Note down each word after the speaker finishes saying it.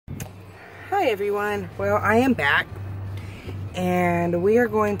Hi everyone. Well, I am back and we are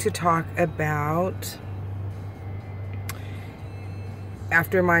going to talk about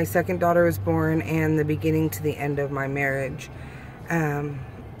after my second daughter was born and the beginning to the end of my marriage, and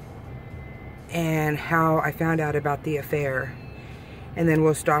how I found out about the affair. And then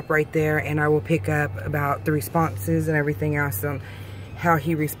we'll stop right there and I will pick up about the responses and everything else on how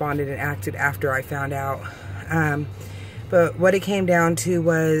he responded and acted after I found out. But what it came down to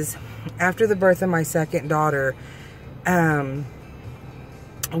was, after the birth of my second daughter,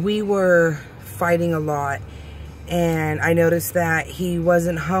 we were fighting a lot, and I noticed that he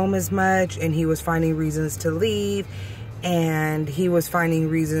wasn't home as much, and he was finding reasons to leave, and he was finding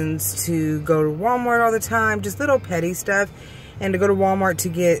reasons to go to Walmart all the time, just little petty stuff. And to go to Walmart to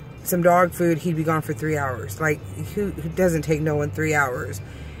get some dog food, he'd be gone for 3 hours. Like, who doesn't take no one 3 hours?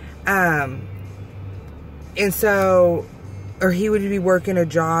 And so, or he would be working a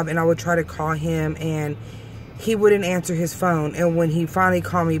job and I would try to call him and he wouldn't answer his phone. And when he finally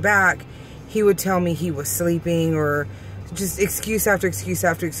called me back, he would tell me he was sleeping, or just excuse after excuse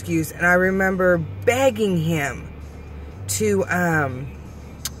after excuse. And I remember begging him to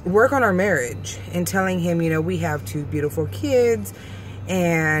work on our marriage and telling him, you know, we have 2 beautiful kids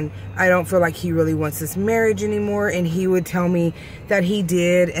and I don't feel like he really wants this marriage anymore. And he would tell me that he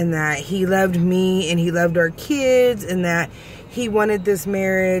did, and that he loved me and he loved our kids and that he wanted this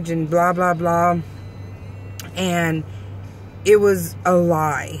marriage and blah, blah, blah. And it was a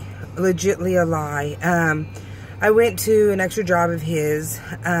lie, legitly a lie. I went to an extra job of his,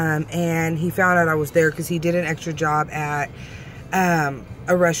 and he found out I was there because he did an extra job at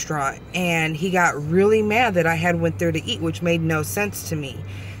a restaurant, and he got really mad that I had went there to eat, which made no sense to me,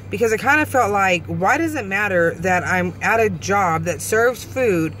 because I kind of felt like, why does it matter that I'm at a job that serves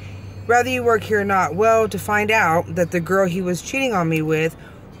food, whether you work here or not? Well, to find out that the girl he was cheating on me with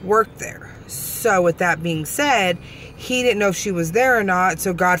worked there. So with that being said, he didn't know if she was there or not.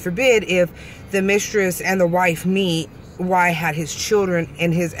 So God forbid if the mistress and the wife meet, why I had his children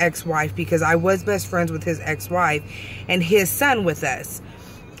and his ex-wife, because I was best friends with his ex-wife and his son with us.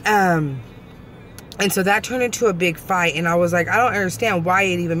 And so that turned into a big fight, and I was like, I don't understand why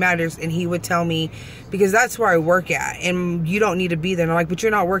it even matters. And he would tell me, because that's where I work at and you don't need to be there. And I'm like, but you're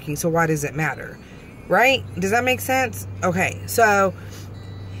not working, so why does it matter? Right? Does that make sense? Okay. So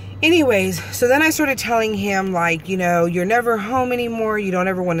anyways, so then I started telling him, like, you know, you're never home anymore. You don't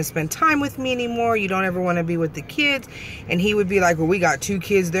ever want to spend time with me anymore. You don't ever want to be with the kids. And he would be like, well, we got 2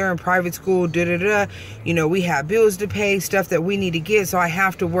 kids there in private school, da-da-da. You know, we have bills to pay, stuff that we need to get. So I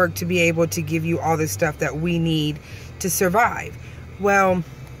have to work to be able to give you all the stuff that we need to survive. Well,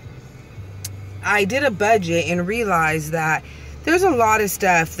 I did a budget and realized that there's a lot of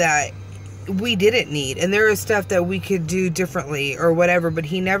stuff that we didn't need, and there is stuff that we could do differently or whatever, but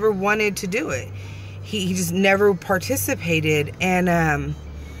he never wanted to do it. He just never participated. And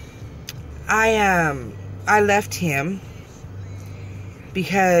I left him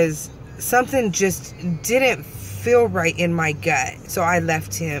because something just didn't feel right in my gut. So I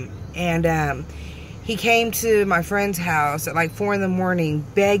left him, and he came to my friend's house at like 4 in the morning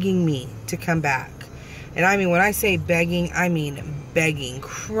begging me to come back. And I mean, when I say begging, I mean begging,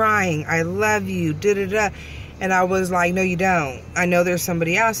 crying, I love you, da-da-da. And I was like, no, you don't. I know there's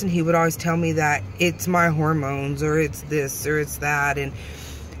somebody else. And he would always tell me that it's my hormones, or it's this, or it's that. And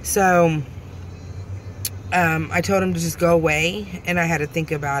so I told him to just go away, and I had to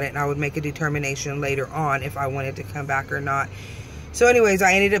think about it, and I would make a determination later on if I wanted to come back or not. So anyways,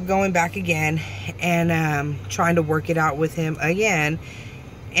 I ended up going back again and trying to work it out with him again.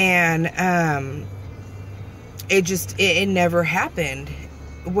 And it never happened.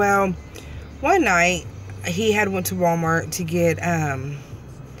 Well, one night he had went to Walmart to get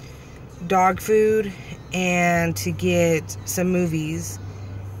dog food and to get some movies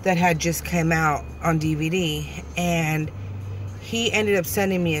that had just come out on DVD, and he ended up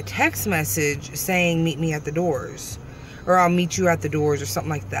sending me a text message saying, meet me at the doors, or I'll meet you at the doors, or something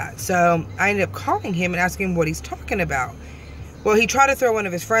like that. So I ended up calling him and asking him what he's talking about. Well, he tried to throw one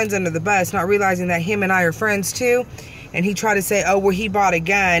of his friends under the bus, not realizing that him and I are friends too. And he tried to say, oh, well, he bought a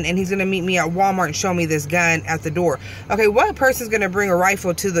gun and he's going to meet me at Walmart and show me this gun at the door. Okay, what person's going to bring a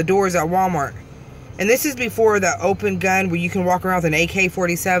rifle to the doors at Walmart? And this is before the open gun where you can walk around with an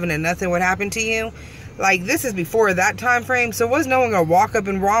AK-47 and nothing would happen to you. Like, this is before that time frame. So was no one going to walk up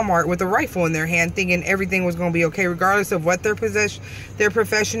in Walmart with a rifle in their hand thinking everything was going to be okay, regardless of what their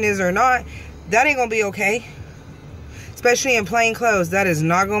profession is or not? That ain't going to be okay. Especially in plain clothes. That is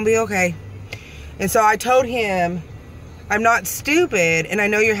not going to be okay. And so I told him, I'm not stupid, and I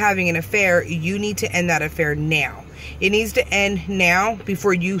know you're having an affair. You need to end that affair now. It needs to end now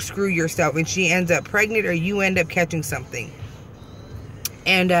before you screw yourself and she ends up pregnant or you end up catching something.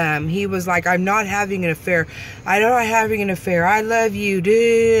 And he was like, I'm not having an affair. I'm not having an affair. I love you.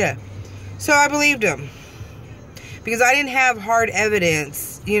 Duh. So I believed him. Because I didn't have hard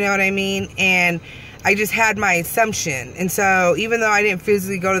evidence. You know what I mean? And I just had my assumption. And so even though I didn't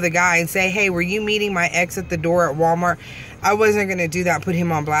physically go to the guy and say, hey, were you meeting my ex at the door at Walmart? I wasn't going to do that, put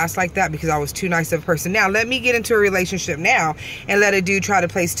him on blast like that, because I was too nice of a person. Now, let me get into a relationship now and let a dude try to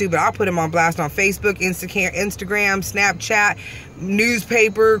play stupid. I'll put him on blast on Facebook, Instagram, Snapchat,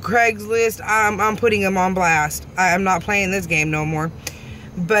 newspaper, Craigslist. I'm putting him on blast. I'm not playing this game no more.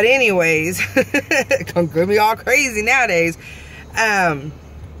 But anyways, don't get me all crazy nowadays.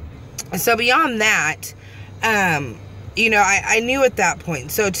 So beyond that, you know, I knew at that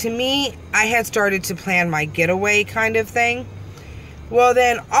point. So to me, I had started to plan my getaway kind of thing. Well,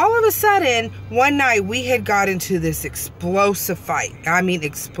 then all of a sudden, one night we had got into this explosive fight. I mean,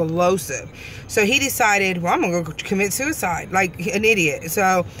 explosive. So he decided, well, I'm going to go commit suicide like an idiot.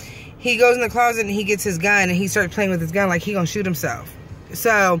 So he goes in the closet and he gets his gun and he starts playing with his gun like he going to shoot himself.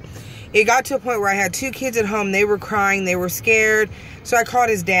 So it got to a point where I had 2 kids at home. They were crying. They were scared. So I called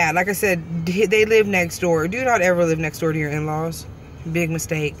his dad. Like I said, they live next door. Do not ever live next door to your in-laws. Big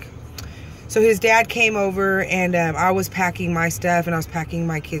mistake. So his dad came over, and I was packing my stuff, and I was packing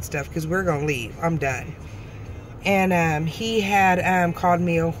my kids' stuff, because we're going to leave. I'm done. And he had called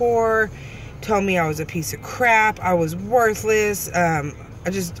me a whore, told me I was a piece of crap, I was worthless,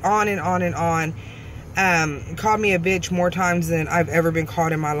 just on and on and on. Called me a bitch more times than I've ever been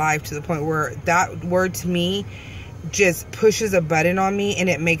called in my life, to the point where that word to me just pushes a button on me and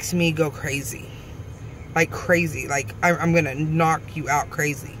it makes me go crazy. Like crazy. Like I'm gonna knock you out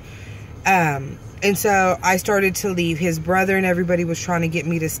crazy. And so I started to leave. His brother and everybody was trying to get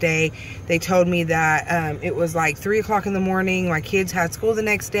me to stay. They told me that it was like 3 o'clock in the morning. My kids had school the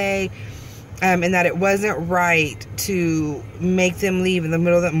next day. And that it wasn't right to make them leave in the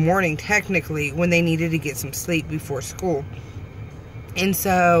middle of the morning, technically, when they needed to get some sleep before school. And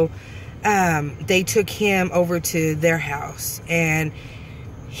so they took him over to their house, and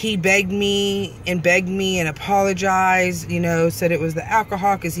he begged me and apologized, you know, said it was the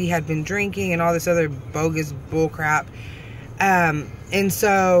alcohol because he had been drinking and all this other bogus bull crap. And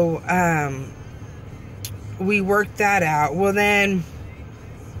so we worked that out. Well, then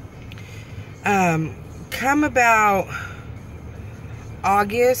come about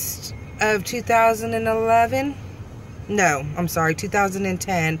August of 2011, no, I'm sorry,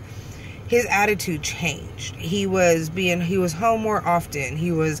 2010, his attitude changed. He was home more often.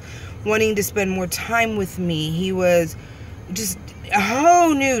 He was wanting to spend more time with me. He was just a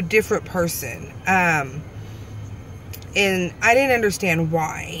whole new, different person. And I didn't understand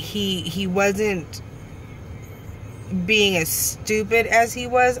why. He wasn't being as stupid as he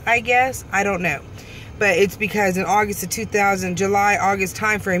was, I guess. I don't know. But it's because in August of 2000, July, August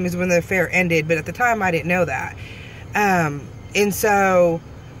time frame is when the affair ended. But at the time, I didn't know that. And so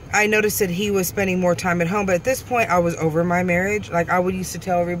I noticed that he was spending more time at home. But at this point, I was over my marriage. Like I would used to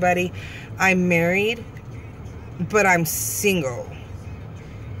tell everybody, I'm married, but I'm single.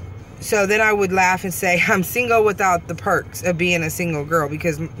 So then I would laugh and say, I'm single without the perks of being a single girl,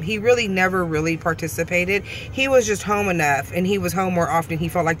 because he really never really participated. He was just home enough, and he was home more often. He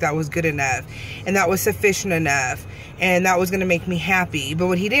felt like that was good enough, and that was sufficient enough, and that was going to make me happy. But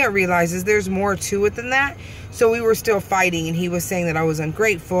what he didn't realize is there's more to it than that. So we were still fighting, and he was saying that I was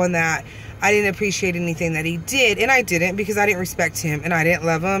ungrateful and that I didn't appreciate anything that he did. And I didn't, because I didn't respect him, and I didn't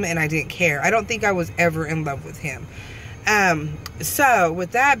love him, and I didn't care. I don't think I was ever in love with him. So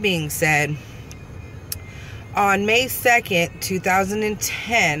with that being said, on May 2nd,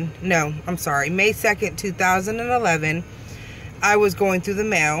 2010, no, I'm sorry, May 2nd, 2011, I was going through the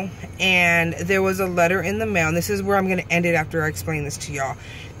mail, and there was a letter in the mail, and this is where I'm going to end it after I explain this to y'all.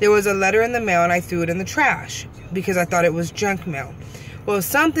 There was a letter in the mail, and I threw it in the trash because I thought it was junk mail. Well,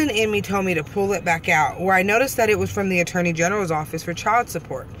 something in me told me to pull it back out, where I noticed that it was from the Attorney General's office for child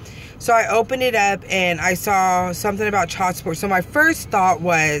support. So I opened it up and I saw something about child support. So my first thought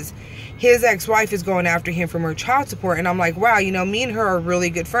was, his ex-wife is going after him for more child support. And I'm like, wow, you know, me and her are really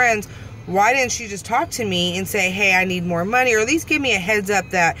good friends. Why didn't she just talk to me and say, hey, I need more money? Or at least give me a heads up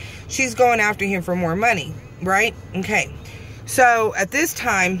that she's going after him for more money, right? Okay. So at this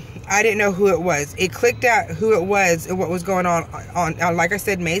time, I didn't know who it was. It clicked out who it was and what was going on, like I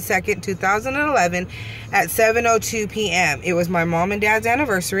said, May 2nd, 2011 at 7:02 p.m. It was my mom and dad's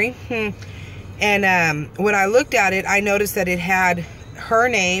anniversary. And when I looked at it, I noticed that it had her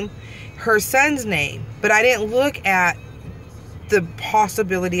name, her son's name, but I didn't look at the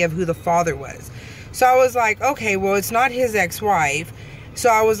possibility of who the father was. So I was like, okay, well, it's not his ex-wife. So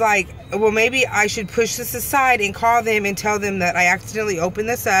I was like, well, maybe I should push this aside and call them and tell them that I accidentally opened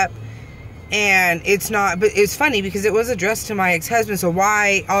this up. And it's not, but it's funny because it was addressed to my ex-husband. So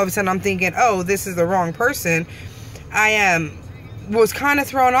why all of a sudden I'm thinking, oh, this is the wrong person. I was kind of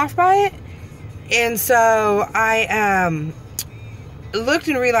thrown off by it. And so I looked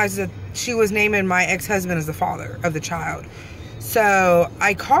and realized that she was naming my ex-husband as the father of the child. So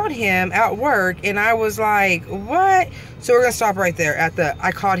I called him at work and I was like, what? So we're going to stop right there at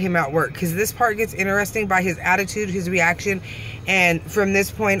I called him at work, because this part gets interesting by his attitude, his reaction. And from this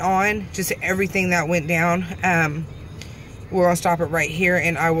point on, just everything that went down, we're going to stop it right here,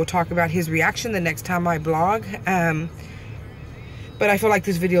 and I will talk about his reaction the next time I blog. But I feel like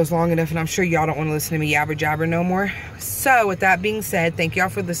this video is long enough, and I'm sure y'all don't want to listen to me yabber jabber no more. So with that being said, thank y'all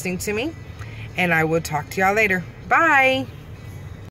for listening to me, and I will talk to y'all later. Bye.